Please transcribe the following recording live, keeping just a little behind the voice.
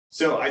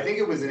So I think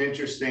it was an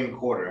interesting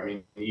quarter. I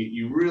mean,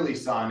 you really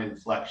saw an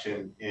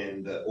inflection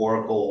in the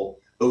Oracle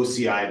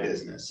OCI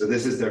business. So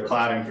this is their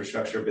cloud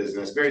infrastructure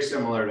business, very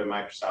similar to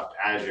Microsoft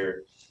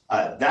Azure.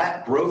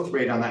 That growth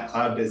rate on that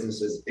cloud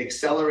business is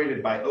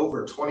accelerated by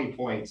over 20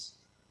 points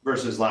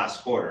versus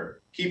last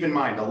quarter. Keep in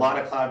mind, a lot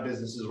of cloud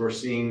businesses we're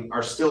seeing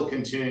are still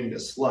continuing to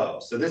slow.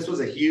 So this was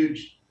a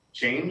huge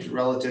change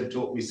relative to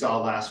what we saw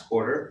last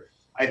quarter.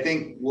 I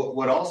think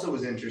what also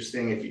was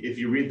interesting, if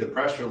you read the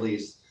press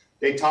release,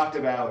 they talked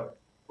about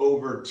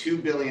over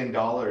 $2 billion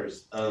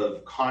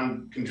of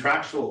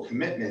contractual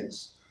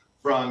commitments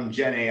from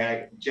Gen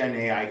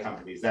AI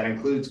companies. That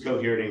includes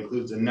Cohere, it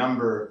includes a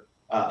number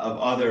of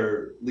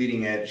other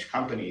leading edge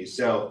companies.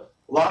 So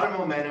a lot of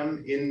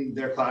momentum in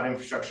their cloud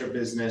infrastructure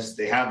business.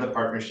 They have the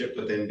partnership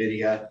with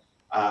NVIDIA.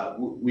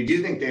 We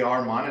do think they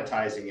are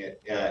monetizing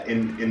it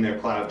in their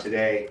cloud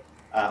today.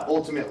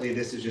 Ultimately,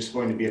 this is just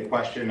going to be a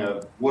question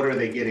of what are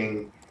they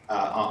getting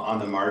on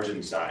the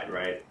margin side,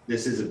 right?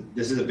 This is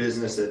a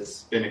business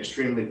that's been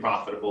extremely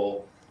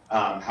profitable.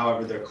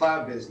 However, their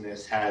cloud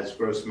business has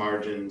gross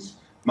margins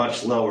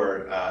much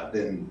lower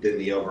than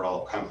the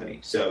overall company.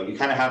 So you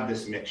kind of have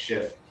this mix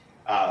shift.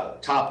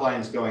 Top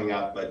line's going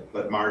up,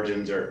 but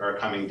margins are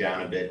coming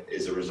down a bit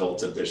as a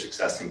result of their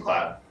success in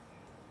cloud.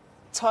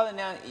 Tyler,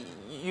 now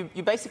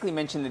you basically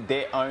mentioned that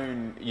their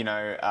own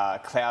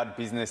cloud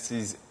business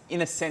is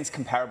in a sense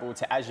comparable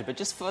to Azure, but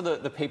just for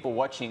the people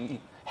watching,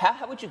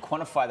 how would you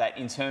quantify that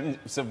in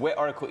terms of where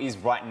Oracle is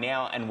right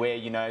now and where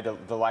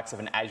the likes of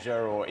an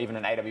Azure or even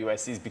an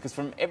AWS is? Because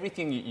from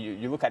everything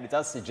you look at, it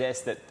does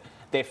suggest that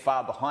they're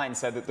far behind.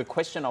 So the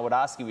question I would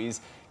ask you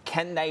is,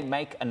 can they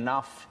make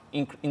enough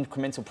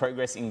incremental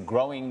progress in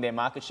growing their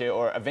market share,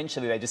 or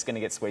eventually they're just going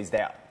to get squeezed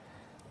out?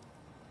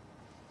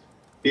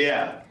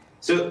 Yeah.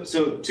 So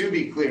to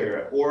be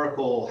clear,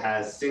 Oracle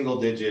has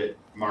single-digit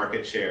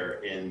market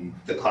share in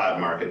the cloud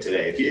market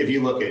today. If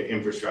you look at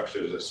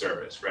infrastructure as a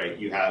service, right?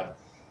 You have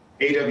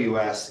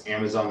AWS,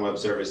 Amazon Web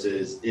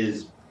Services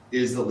is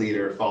the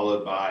leader,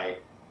 followed by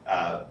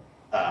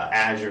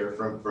Azure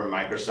from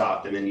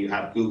Microsoft, and then you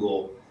have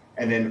Google.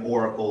 And then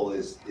Oracle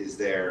is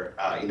there,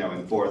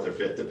 in fourth or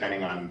fifth,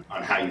 depending on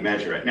how you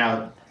measure it.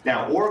 Now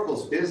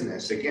Oracle's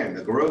business, again,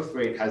 the growth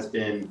rate has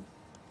been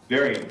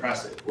very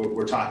impressive.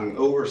 We're talking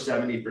over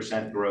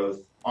 70%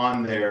 growth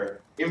on their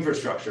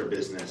infrastructure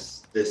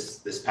business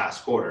this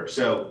past quarter.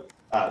 So,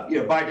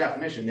 by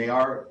definition, they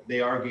are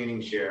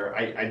gaining share.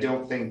 I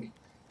don't think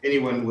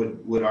anyone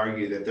would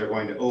argue that they're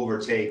going to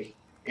overtake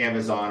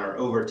Amazon or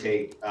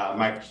overtake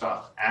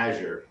Microsoft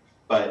Azure.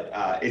 But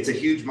it's a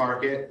huge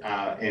market,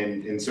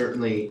 and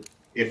certainly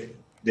if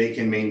they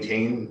can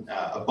maintain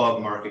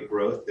above market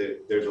growth,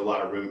 there's a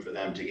lot of room for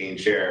them to gain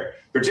share,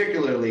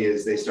 particularly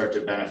as they start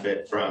to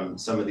benefit from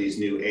some of these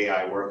new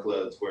AI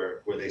workloads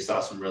where they saw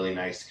some really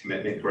nice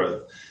commitment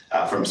growth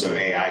from some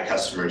AI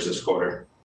customers this quarter.